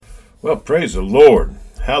Well, praise the Lord.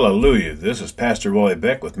 Hallelujah. This is Pastor Wally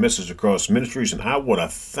Beck with Message Across Ministries, and I want to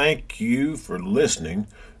thank you for listening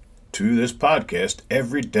to this podcast,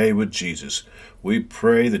 Every Day with Jesus. We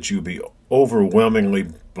pray that you be overwhelmingly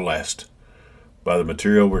blessed by the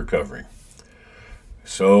material we're covering.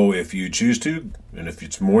 So if you choose to, and if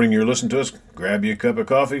it's morning you're listening to us, grab you a cup of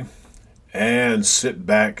coffee and sit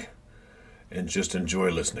back and just enjoy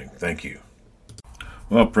listening. Thank you.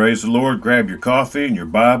 Well, praise the Lord. Grab your coffee and your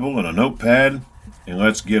Bible and a notepad, and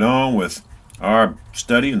let's get on with our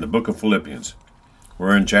study in the book of Philippians.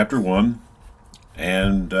 We're in chapter 1,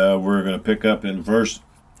 and we're going to pick up in verse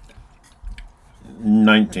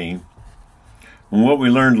 19. And what we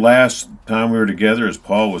learned last time we were together is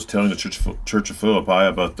Paul was telling the church of Philippi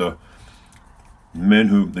about the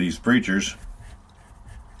men these preachers,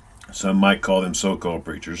 some might call them so-called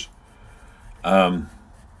preachers, their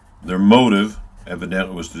motive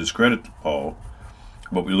evidently was to discredit Paul,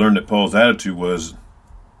 but we learned that Paul's attitude was,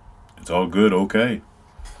 it's all good, okay,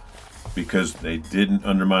 because they didn't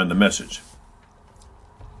undermine the message.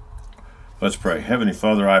 Let's pray. Heavenly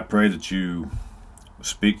Father, I pray that you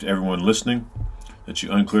speak to everyone listening, that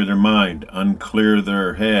you unclear their mind, unclear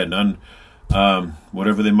their head,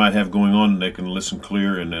 whatever they might have going on, they can listen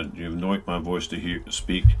clear, and that you anoint my voice to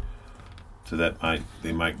speak, so that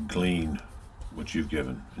they might glean what you've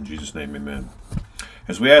given. In Jesus' name, amen.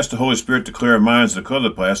 As we ask the Holy Spirit to clear our minds to color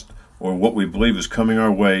the past, or what we believe is coming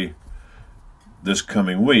our way this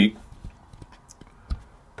coming week,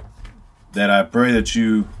 that I pray that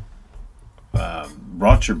you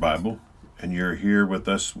brought your Bible and you're here with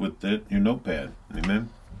us with your notepad. Amen.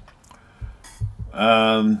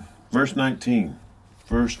 Verse 19.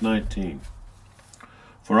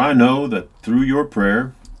 For I know that through your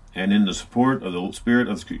prayer and in the support of the Spirit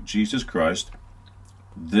of Jesus Christ,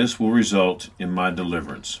 this will result in my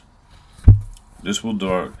deliverance. This will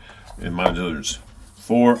do in my deliverance.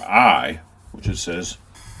 For I, which it says,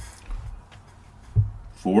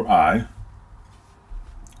 for I,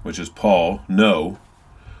 which is Paul, know.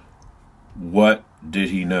 What did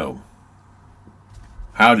he know?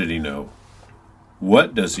 How did he know?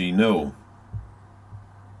 What does he know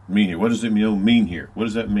mean here? What does it mean here? What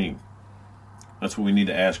does that mean? That's what we need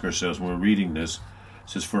to ask ourselves when we're reading this. It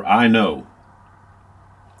says, for I know.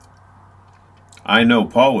 I know.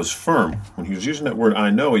 Paul was firm. When he was using that word I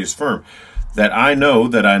know, he was firm. That I know,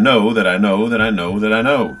 that I know, that I know, that I know, that I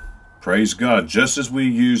know. Praise God. Just as we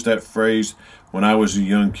used that phrase when I was a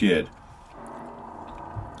young kid.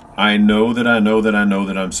 I know that I know that I know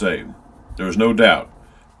that I'm saved. There was no doubt.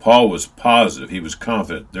 Paul was positive. He was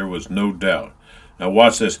confident. There was no doubt. Now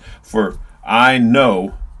watch this. For I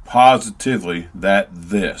know positively that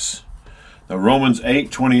this. Now Romans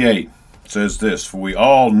 8:28 says this. For we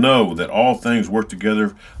all know that all things work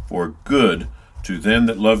together for good to them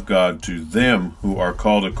that love God, to them who are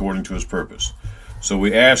called according to his purpose. So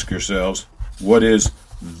we ask ourselves, what is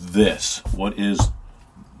this? What is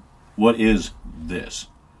this?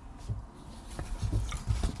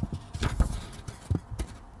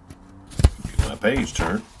 Get my page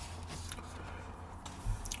turned.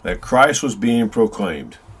 That Christ was being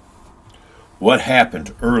proclaimed. What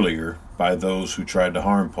happened earlier by those who tried to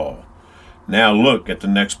harm Paul? Now look at the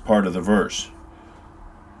next part of the verse.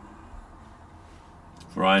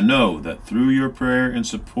 For I know that through your prayer and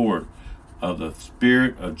support of the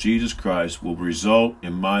Spirit of Jesus Christ will result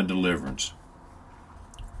in my deliverance.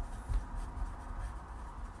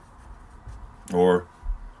 Or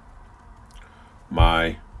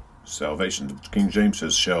my salvation. The King James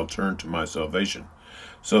says, shall turn to my salvation.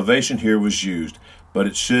 Salvation here was used, but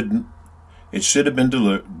it should have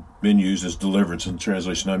been used as deliverance. In the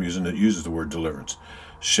translation I'm using, it uses the word deliverance.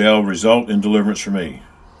 Shall result in deliverance for me.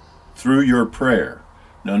 Through your prayer.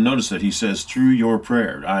 Now notice that he says, through your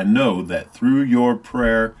prayer. I know that through your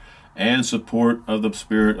prayer and support of the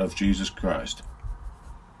Spirit of Jesus Christ.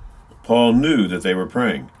 Paul knew that they were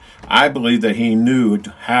praying. I believe that he knew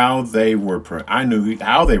how they were praying. I knew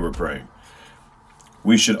how they were praying.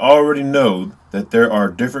 We should already know that there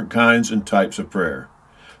are different kinds and types of prayer.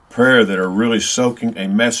 Prayer that are really soaking a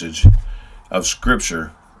message of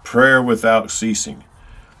Scripture. Prayer without ceasing.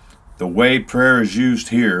 The way prayer is used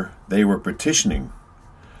here, they were petitioning.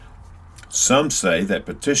 Some say that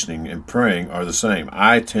petitioning and praying are the same.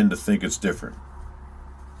 I tend to think it's different.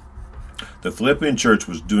 The Philippian church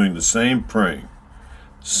was doing the same praying.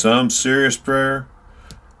 Some serious prayer,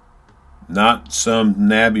 not some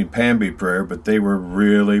nabby-pamby prayer, but they were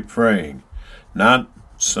really praying. Not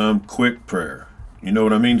some quick prayer. You know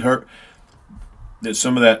what I mean?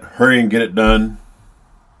 Some of that hurry and get it done,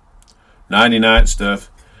 99 stuff.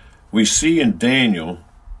 We see in Daniel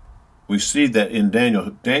we see that in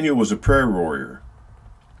Daniel. Daniel was a prayer warrior.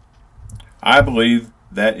 I believe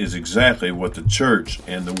that is exactly what the church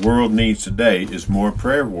and the world needs today, is more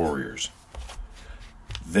prayer warriors.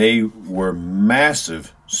 They were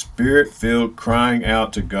massive, spirit-filled, crying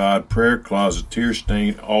out to God, prayer closet,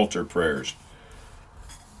 tear-stained altar prayers.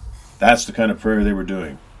 That's the kind of prayer they were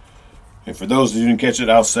doing. And for those who didn't catch it,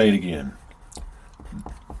 I'll say it again.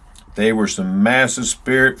 They were some massive,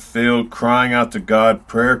 spirit-filled, crying out to God,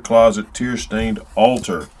 prayer closet, tear-stained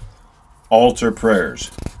altar prayers.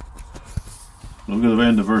 Look at the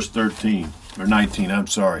end of verse 13, or 19, I'm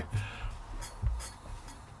sorry.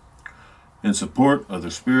 In support of the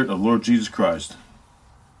Spirit of Lord Jesus Christ.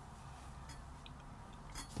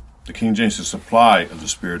 The King James says supply of the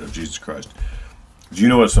Spirit of Jesus Christ. Do you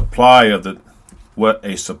know what a supply of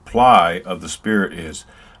the Spirit is?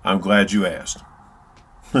 I'm glad you asked.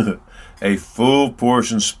 A full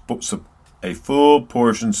portion support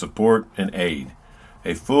and aid.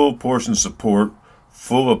 A full portion support,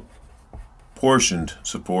 full portion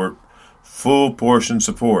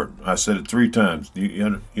support. I said it 3 times.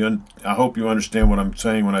 I hope you understand what I'm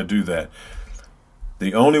saying when I do that.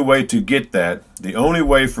 The only way to get that, the only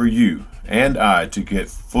way for you and I to get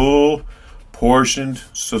full portioned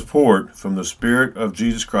support from the Spirit of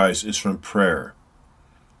Jesus Christ is from prayer.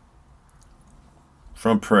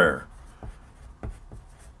 From prayer.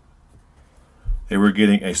 They were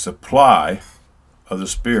getting a supply of the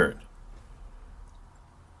Spirit.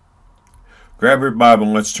 Grab your Bible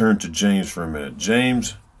and let's turn to James for a minute.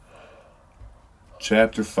 James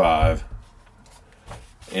chapter 5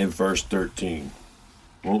 and verse 13.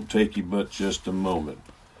 Won't take you but just a moment.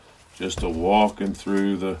 Just a walking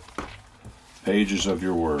through the pages of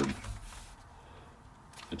your word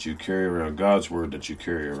that you carry around. God's word that you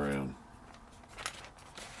carry around.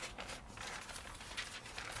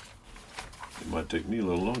 It might take me a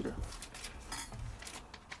little longer.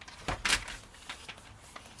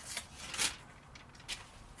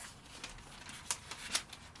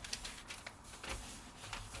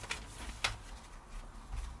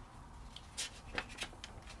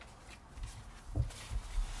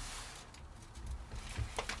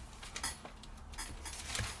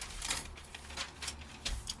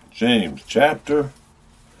 James chapter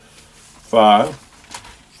 5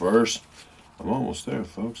 verse, I'm almost there,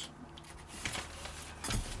 folks.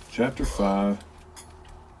 Chapter 5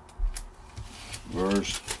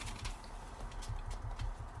 verse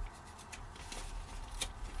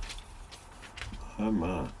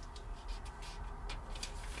my.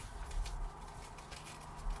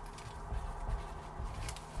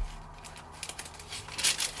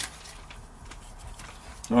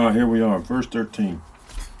 All right, here we are, verse 13.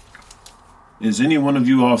 Is any one of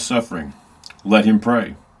you all suffering? Let him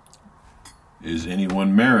pray. Is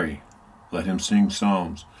anyone merry? Let him sing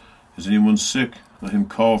psalms. Is anyone sick? Let him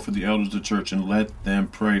call for the elders of the church and let them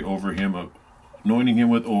pray over him, anointing him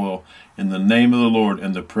with oil in the name of the Lord.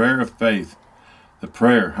 And the prayer of faith, the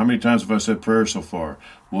prayer, how many times have I said prayer so far,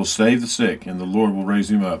 will save the sick, and the Lord will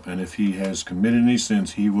raise him up. And if he has committed any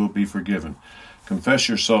sins, he will be forgiven. Confess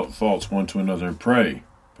your faults one to another and pray.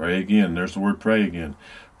 Pray again. There's the word pray again.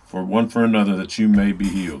 For one for another, that you may be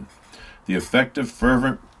healed. The effective,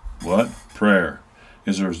 fervent, prayer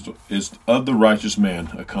is of the righteous man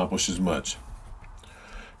accomplishes much.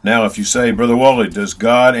 Now, if you say, Brother Wally, does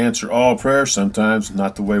God answer all prayers? Sometimes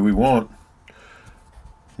not the way we want.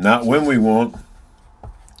 Not when we want.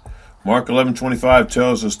 Mark 11:25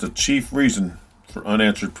 tells us the chief reason for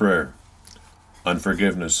unanswered prayer.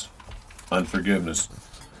 Unforgiveness. Unforgiveness.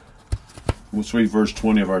 Let's read verse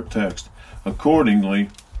 20 of our text. Accordingly,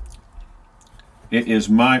 it is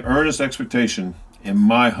my earnest expectation and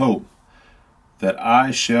my hope that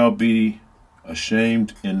I shall be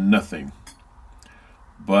ashamed in nothing,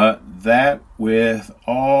 but that with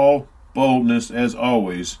all boldness as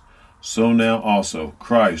always, so now also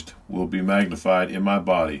Christ will be magnified in my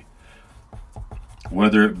body,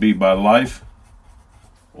 whether it be by life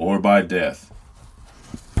or by death.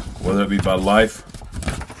 Whether it be by life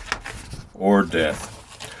or death.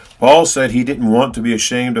 Paul said he didn't want to be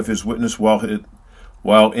ashamed of his witness while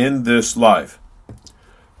in this life.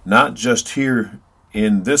 Not just here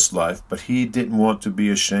in this life, but he didn't want to be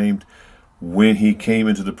ashamed when he came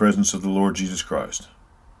into the presence of the Lord Jesus Christ.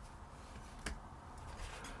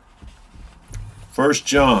 1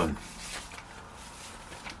 John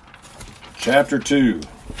chapter 2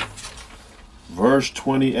 verse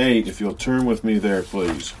 28, if you'll turn with me there,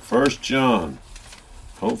 please. 1 John.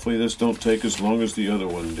 Hopefully this don't take as long as the other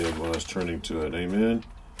one did when I was turning to it. Amen.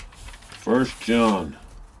 1 John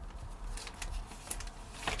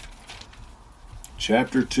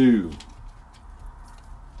chapter 2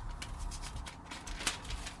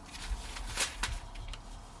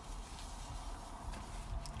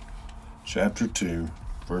 chapter 2,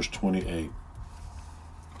 verse 28.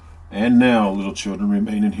 And now, little children,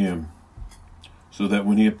 remain in him, so that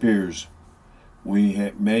when he appears,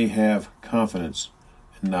 we may have confidence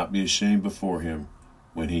and not be ashamed before him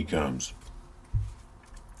when he comes.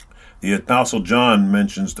 The Apostle John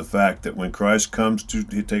mentions the fact that when Christ comes to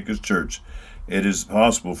take his church, it is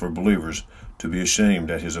possible for believers to be ashamed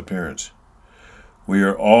at his appearance. We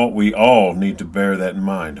all need to bear that in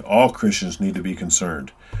mind. All Christians need to be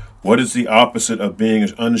concerned. What is the opposite of being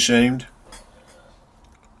unashamed?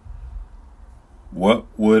 What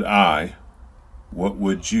would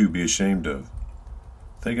you be ashamed of?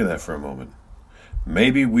 Think of that for a moment.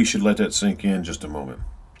 Maybe we should let that sink in just a moment.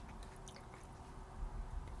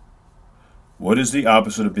 What is the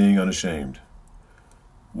opposite of being unashamed?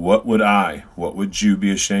 What would you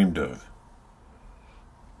be ashamed of?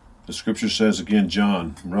 The scripture says again,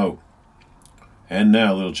 John wrote, and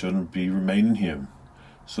now, little children, remain in him,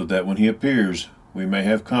 so that when he appears, we may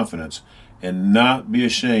have confidence and not be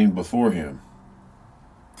ashamed before him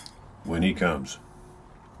when he comes.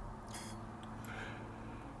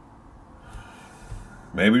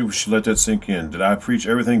 Maybe we should let that sink in. Did I preach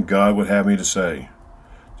everything God would have me to say?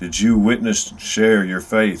 Did you share your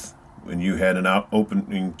faith when you had an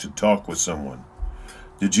opening to talk with someone?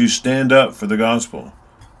 Did you stand up for the gospel?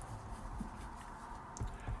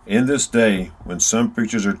 In this day, when some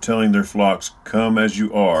preachers are telling their flocks, come as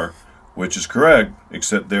you are, which is correct,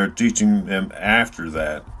 except they're teaching them after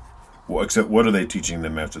that. Well, except what are they teaching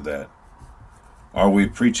them after that? Are we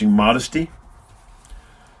preaching modesty?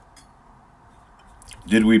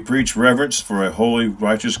 Did we preach reverence for a holy,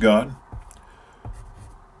 righteous God?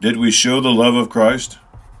 Did we show the love of Christ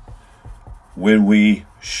when we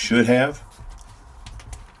should have?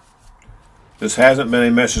 This hasn't been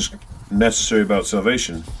a message necessary about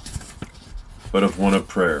salvation, but of one of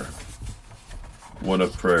prayer. One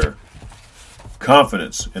of prayer.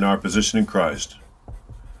 Confidence in our position in Christ.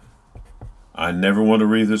 I never want to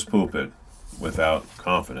leave this pulpit without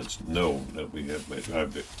confidence. Know that we have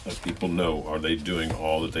let people know, are they doing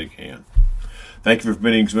all that they can. Thank you for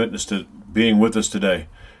being with us today,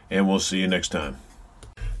 and we'll see you next time.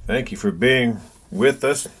 Thank you for being with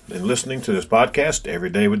us and listening to this podcast, Every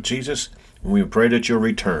Day with Jesus. And we pray that you'll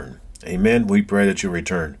return. Amen. We pray that you'll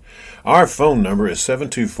return. Our phone number is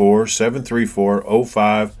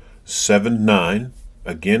 724-734-0579.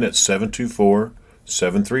 Again, it's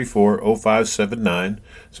 724-734-0579.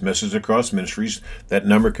 It's Message Across Ministries. That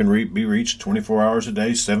number can be reached 24 hours a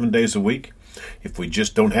day, 7 days a week. If we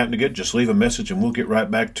just don't happen to just leave a message and we'll get right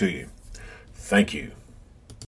back to you. Thank you.